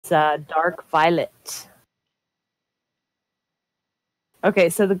dark violet. Okay,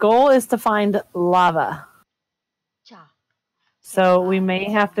 so the goal is to find lava. So we may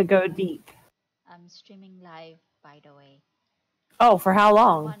have to go deep. I'm streaming live, by the way. Oh, for how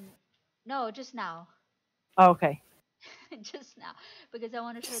long? No, just now. Oh, okay. Just now, because I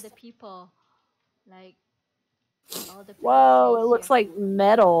want to show the people, like, all the. Whoa! It looks like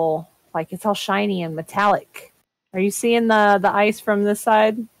metal. Like it's all shiny and metallic. Are you seeing the ice from this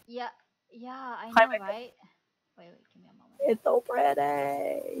side? Yeah, I know, right? Wait, give me a moment. It's so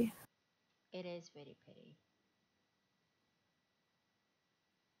pretty. It is very pretty.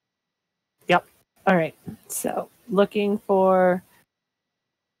 Yep. All right. So looking for.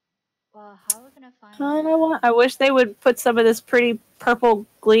 Well, how are we gonna find? I wish they would put some of this pretty purple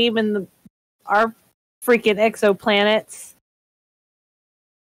gleam in our freaking exoplanets.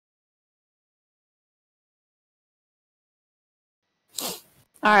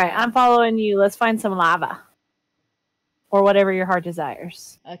 All right, I'm following you. Let's find some lava. Or whatever your heart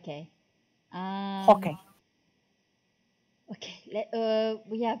desires. Okay. Okay. Okay.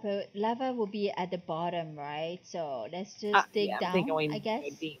 Yeah, but lava will be at the bottom, right? So let's just dig down, I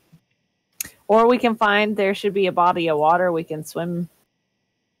guess. Deep. Or we can find there should be a body of water we can swim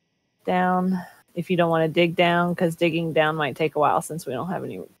down if you don't want to dig down, because digging down might take a while since we don't have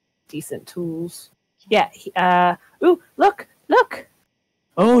any decent tools. Yeah. Ooh, look.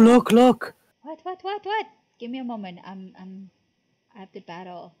 Oh, look. What? Give me a moment. I have to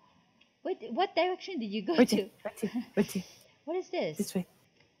battle. What direction did you go to? Right to. What is this? This way.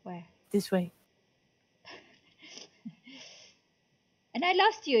 Where? This way. And I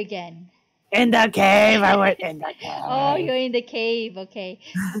lost you again. In the cave. I went in the cave. Oh, you're in the cave. Okay.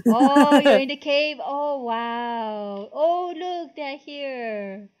 Oh, you're in the cave. Oh, wow. Oh, look, they're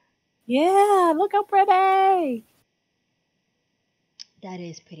here. Yeah, look how pretty. That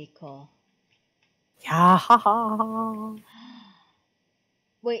is pretty cool. Yeah.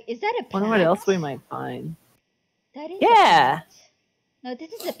 Wait, is that a plant? Wonder what else we might find. That is yeah. A plant. No,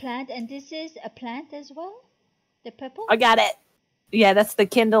 this is a plant, and this is a plant as well? The purple? I got it. Yeah, that's the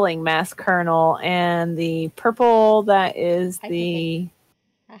kindling mass kernel, and the purple, that is the...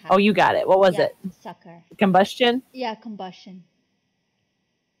 Oh, you got it. What was it? Sucker. Combustion? Yeah, combustion.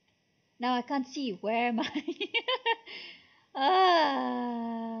 Now I can't see. Where am I?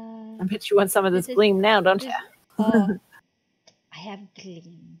 I bet you want some of this gleam now, don't you? Oh, I have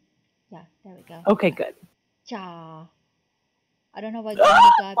gleam. Yeah, there we go. Okay, good. Ja. I don't know what you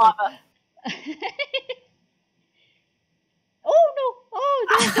got. Lava. Oh no! Oh,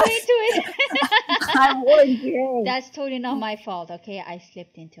 don't go into it. I warned you. That's totally not my fault. Okay, I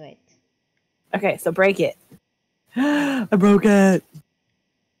slipped into it. Okay, so break it. I broke it.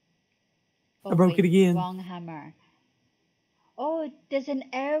 Oh, I broke it again. Wrong hammer. Oh, there's an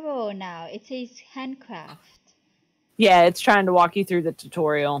arrow now. It says handcraft. Yeah, it's trying to walk you through the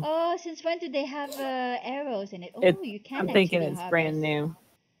tutorial. Oh, since when do they have arrows in it? Oh, you can. I'm thinking it's brand new.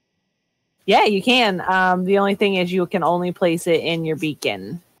 Yeah, you can. The only thing is you can only place it in your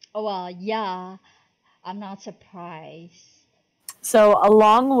beacon. Oh, well, yeah. I'm not surprised. So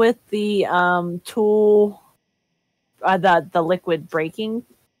along with the tool, the liquid breaking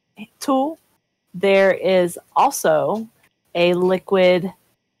tool, there is also a liquid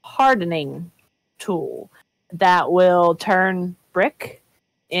hardening tool that will turn brick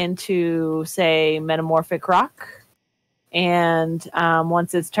into, say, metamorphic rock. And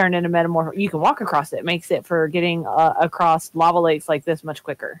once it's turned into metamorphic, you can walk across it. It makes it for getting across lava lakes like this much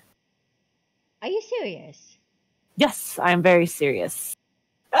quicker. Are you serious? Yes, I'm very serious.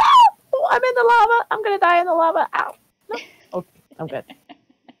 Ah! Oh, I'm in the lava. I'm going to die in the lava. Ow. No. Okay, I'm good.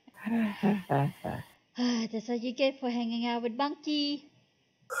 That's what you get for hanging out with Monkey.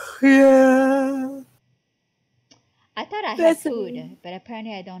 Yeah. I thought I had food, but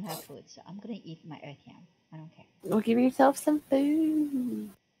apparently I don't have food, so I'm going to eat my earth yam. I don't care. Well, give yourself some food.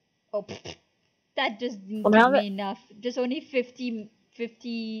 Oh, that just didn't give me enough. Just only 50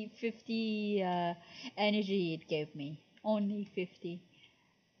 energy it gave me. Only 50.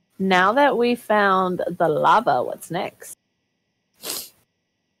 Now that we found the lava, what's next?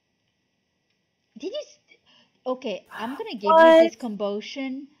 Did you... Okay, I'm going to give you this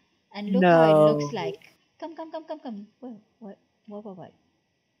combustion and look how it looks like. Come. What? What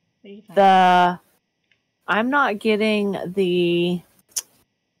did you find? I'm not getting the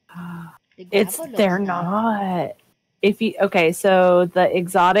they're not. So the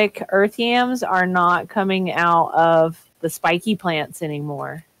exotic earth yams are not coming out of the spiky plants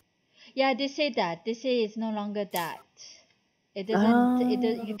anymore. Yeah, they say that. They say it's no longer that. It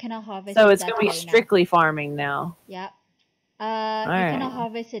doesn't. You cannot harvest. So it's going to be strictly farming now. Yeah, You right. cannot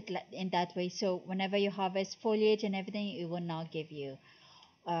harvest it in that way. So whenever you harvest foliage and everything, it will not give you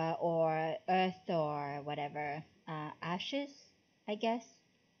or earth or whatever ashes, I guess.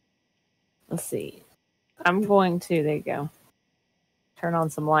 Let's see. I'm going to. There you go. Turn on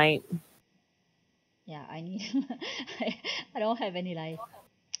some light. Yeah, I need. I don't have any light.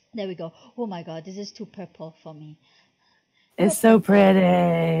 There we go. Oh my God, this is too purple for me. It's so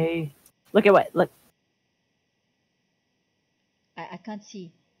pretty. Look at what. Look. I can't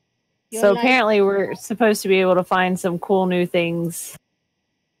see. So apparently we're supposed to be able to find some cool new things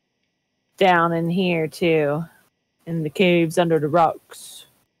down in here too. In the caves under the rocks.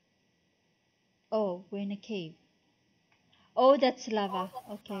 Oh, we're in a cave. Oh, that's lava.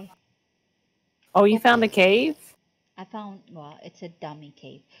 Okay. Oh, you found a cave? I found, well, it's a dummy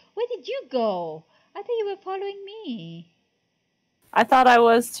cave. Where did you go? I thought you were following me. I thought I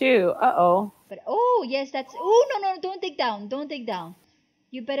was too. Uh-oh. But, oh, yes, that's, oh, no, don't dig down. Don't dig down.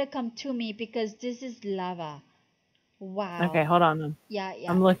 You better come to me because this is lava. Wow. Okay, hold on. Yeah.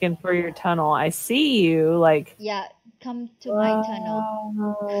 I'm looking for your tunnel. I see you, like. Yeah, come to my tunnel.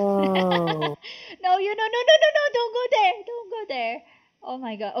 No, no, don't go there. Don't go there. Oh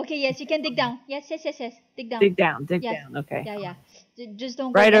my God. Okay, yes, you can dig down. Yes. Dig down. Dig down. Yes. Okay. Yeah. Just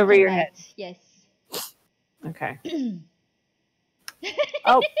don't go right left over and your right. head. Yes. Okay.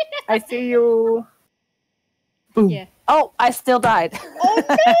 Oh, I see you. Boom. Yeah. Oh, I still died. Oh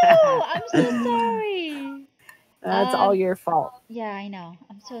no! I'm so sorry. That's all your fault. Yeah, I know.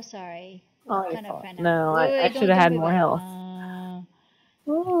 I'm so sorry. All What your kind fault. of No, wait, I should have had more health.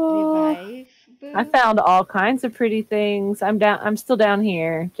 Revive. I found all kinds of pretty things. I'm still down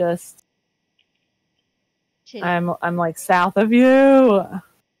here. Just chilling. I'm like south of you.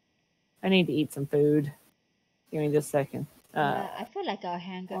 I need to eat some food. Give me just a second. I feel like our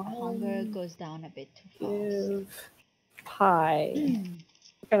hunger goes down a bit too fast. Pie.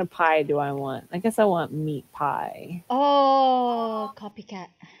 What kind of pie do I want? I guess I want meat pie. Oh, copycat.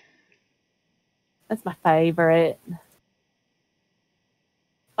 That's my favorite.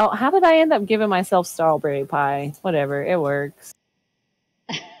 Oh, how did I end up giving myself strawberry pie? Whatever, it works.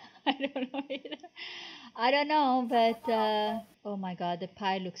 I don't know either. I don't know, but oh my God, the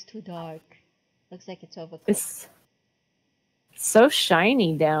pie looks too dark. Looks like it's overcooked. It's so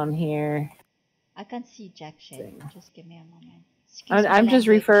shiny down here. I can't see jack shit. Just give me a moment. I'm just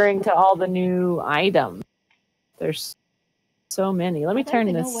referring to all the new items. There's so many. Let me turn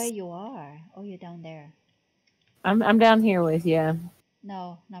this. I don't know where you are. Oh, you're down there. I'm down here with you.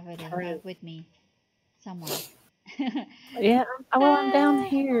 No, not really. Not with me. Somewhere. Yeah, well, I'm down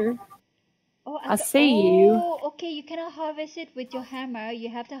here. Oh, I see you. Oh, okay. You cannot harvest it with your hammer. You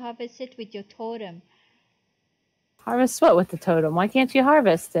have to harvest it with your totem. Harvest what with the totem? Why can't you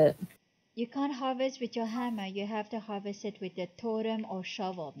harvest it? You can't harvest with your hammer. You have to harvest it with the totem or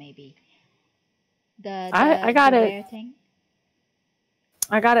shovel, maybe. I got it. Thing.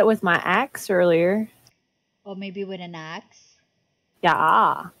 I got it with my axe earlier. Or maybe with an axe.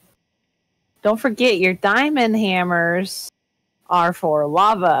 Yeah. Don't forget your diamond hammers are for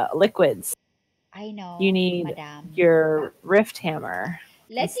lava liquids. I know. You need your rift hammer.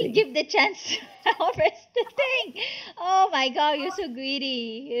 Let's give the chance to harvest the thing. Oh my God, you're so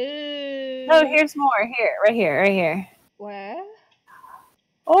greedy. Oh, here's more. Here, right here. Where?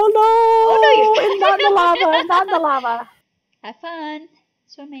 Oh no! Oh no! It's not the lava. It's not the lava. Have fun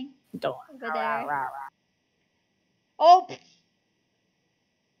swimming. Don't. Over there. Oh!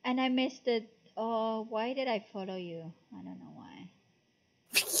 And I missed it. Oh, why did I follow you? I don't know why.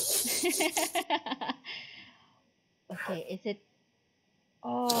 Okay, is it?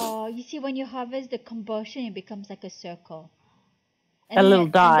 Oh, you see, when you harvest the combustion, it becomes like a circle. And a little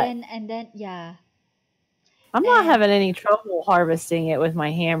dot. And then, yeah. I'm not having any trouble harvesting it with my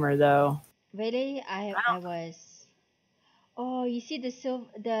hammer, though. Really? I was. Oh, you see the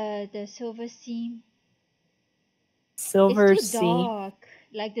silver seam? Silver it's too seam? Dark,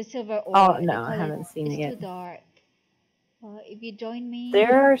 like the silver ore. Oh, no, I haven't seen it yet. It's too dark. If you join me...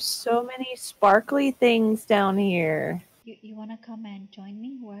 There are so many sparkly things down here. You want to come and join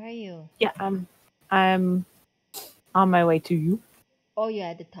me? Where are you? Yeah, I'm on my way to you. Oh, you're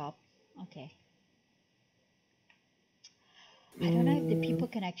at the top. Okay. I don't know if the people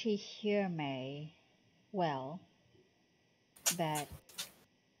can actually hear me well, but...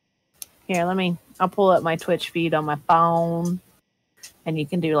 Here, I'll pull up my Twitch feed on my phone, and you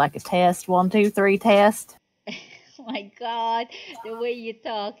can do like a test, 1, 2, 3 test. Oh my God, the way you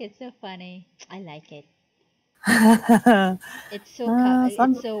talk, it's so funny. I like it. It's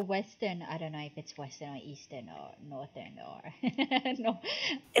so Western. I don't know if it's Western or Eastern or Northern or no.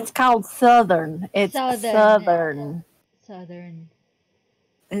 It's called Southern. It's Southern. Southern.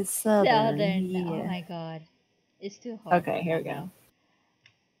 It's southern. Oh Yeah. my god. It's too hard to Okay, here we handle. go.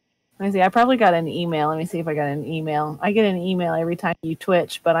 Let me see. I probably got an email. Let me see if I got an email. I get an email every time you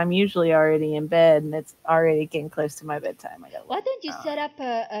Twitch, but I'm usually already in bed and it's already getting close to my bedtime. Why don't you set up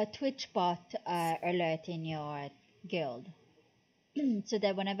a Twitch bot alert in your guild? So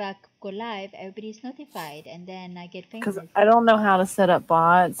that whenever I go live, everybody's notified and then I get famous. Because I don't know how to set up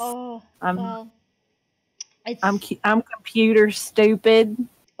bots. Oh, well, I'm computer stupid.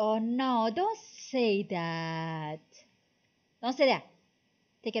 Oh no, don't say that. Don't say that.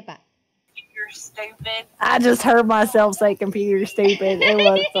 Take it back. Computer stupid. I just heard myself say computer stupid. It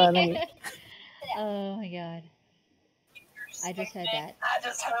was funny. Oh my god. I just heard that. I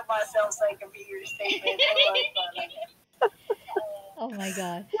just heard myself say computer stupid. It was funny. Oh my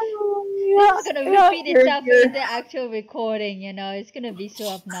god. Yeah, This is gonna repeat itself in the actual recording, you know. It's gonna be so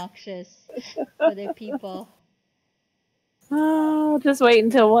obnoxious for the people. Oh, just wait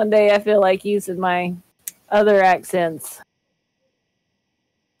until one day I feel like using my other accents.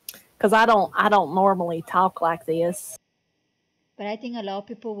 Because I don't normally talk like this. But I think a lot of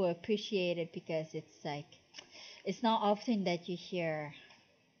people will appreciate it because it's like it's not often that you hear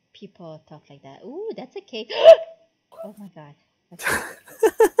people talk like that. Ooh, that's a cake. Oh my god.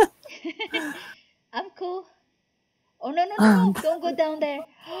 I'm cool. Oh no. Don't go down there.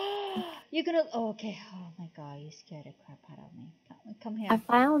 You're gonna okay. Oh my god, you scared the crap out of me. Come here. I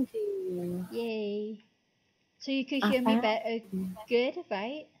found you. Yay. So you could hear me good,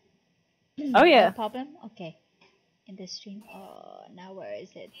 right? Oh yeah. No problem? Okay. In the stream. Oh, now where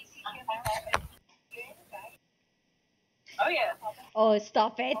is it? Oh yeah. Oh,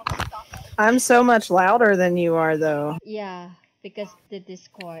 stop it. I'm so much louder than you are though. Yeah, because the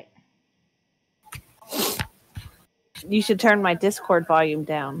Discord. You should turn my Discord volume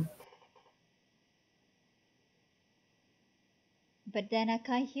down. But then I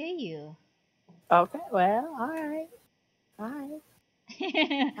can't hear you. Okay, well, all right. I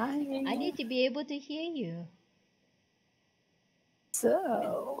need to be able to hear you.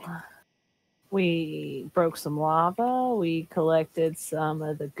 So, we broke some lava. We collected some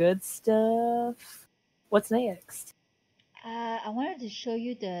of the good stuff. What's next? I wanted to show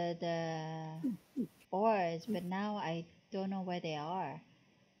you the ores, but now I don't know where they are.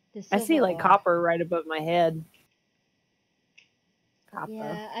 I see like copper right above my head. Copper.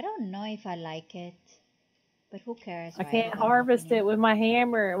 Yeah, I don't know if I like it, but who cares? I can't harvest it with my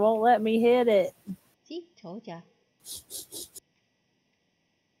hammer. It won't let me hit it. See, told ya.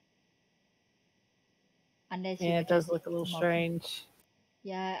 Unless yeah, it does look a little strange.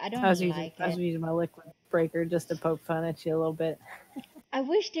 Yeah, I don't like it. I was using my liquid breaker just to poke fun at you a little bit. I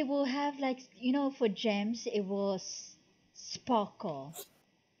wish they will have like, you know, for gems it was sparkle.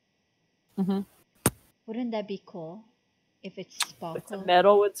 Mm-hmm. Wouldn't that be cool if it's sparkle? If the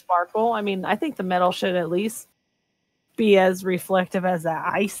metal would sparkle. I mean, I think the metal should at least be as reflective as the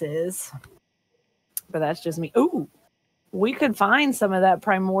ice is. But that's just me. Ooh, we could find some of that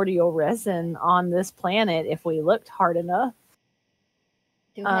primordial resin on this planet if we looked hard enough.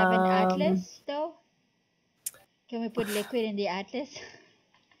 Do we have an atlas though? Can we put liquid in the atlas?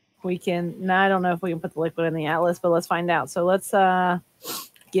 We can. No, I don't know if we can put the liquid in the atlas, but let's find out. So let's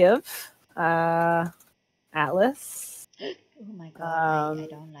give atlas. Oh my god, I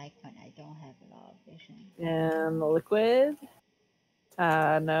don't like when I don't have a lot of vision. And the liquid.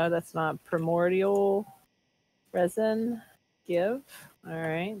 No, that's not primordial resin. Give. All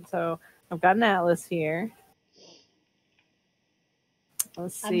right. So I've got an atlas here.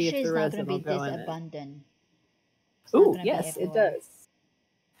 Let's see if the resin will go in it. I'm sure it's not going to be this abundant. Ooh, yes, it does.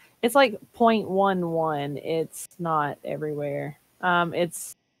 It's like 0.11. It's not everywhere.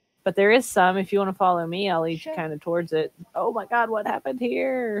 But there is some. If you want to follow me, I'll lead you kind of towards it. Oh my god, what happened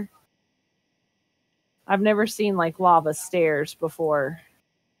here? I've never seen like lava stairs before.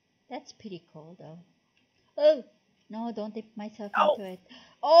 That's pretty cool though. Oh no, don't dip myself into it.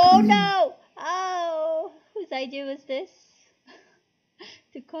 Oh no! Oh, whose idea was this?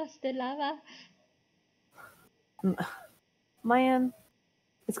 To cause the lava? Man,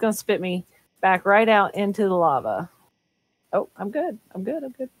 it's gonna spit me back right out into the lava. Oh, I'm good. I'm good.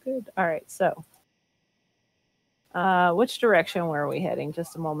 All right, so which direction were we heading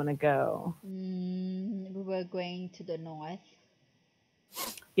just a moment ago? We were going to the north.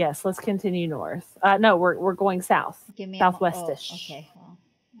 Yes, let's continue north. No, we're going south. Southwestish. Okay. Well,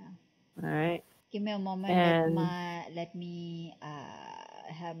 yeah. All right. Give me a moment. And let me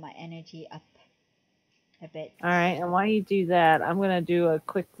have my energy up a bit. All right, and while you do that, I'm gonna do a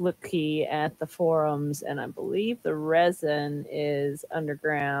quick looky at the forums, and I believe the resin is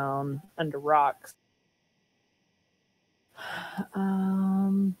underground, under rocks.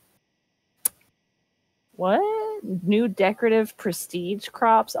 What? New decorative prestige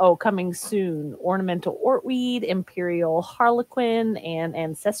crops? Oh, coming soon. Ornamental ortweed, imperial harlequin, and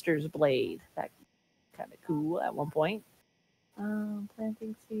ancestor's blade. That kind of cool at one point.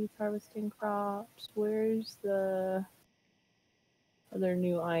 Planting seeds, harvesting crops. Where's the other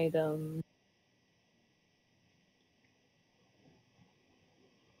new item?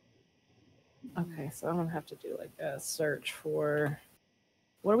 Okay, so I'm gonna have to do like a search for.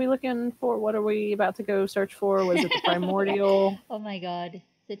 What are we looking for? What are we about to go search for? Was it the primordial? Oh my god,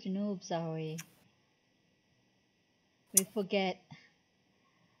 such noobs are we? We forget.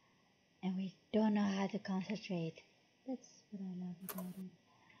 And we don't know how to concentrate. That's what I love about it.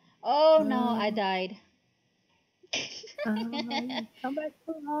 Oh no, I died. Come back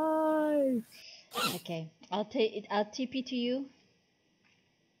to life. Okay, I'll take it. I'll TP to you.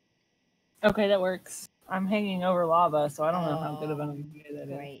 Okay, that works. I'm hanging over lava, so I don't know how good of an Oh, idea that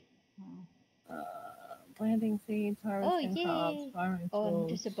is. great. Wow. Planting seeds, harvesting crops, yay! farming Oh, I'm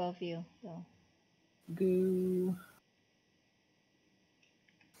tools, just above you. So. goo,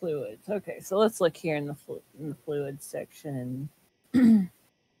 fluids. Okay, so let's look here in the fluids section.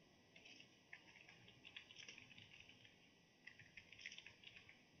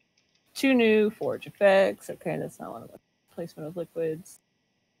 Two new forge effects. Okay, that's not one of the placement of liquids.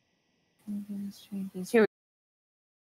 Changes. Here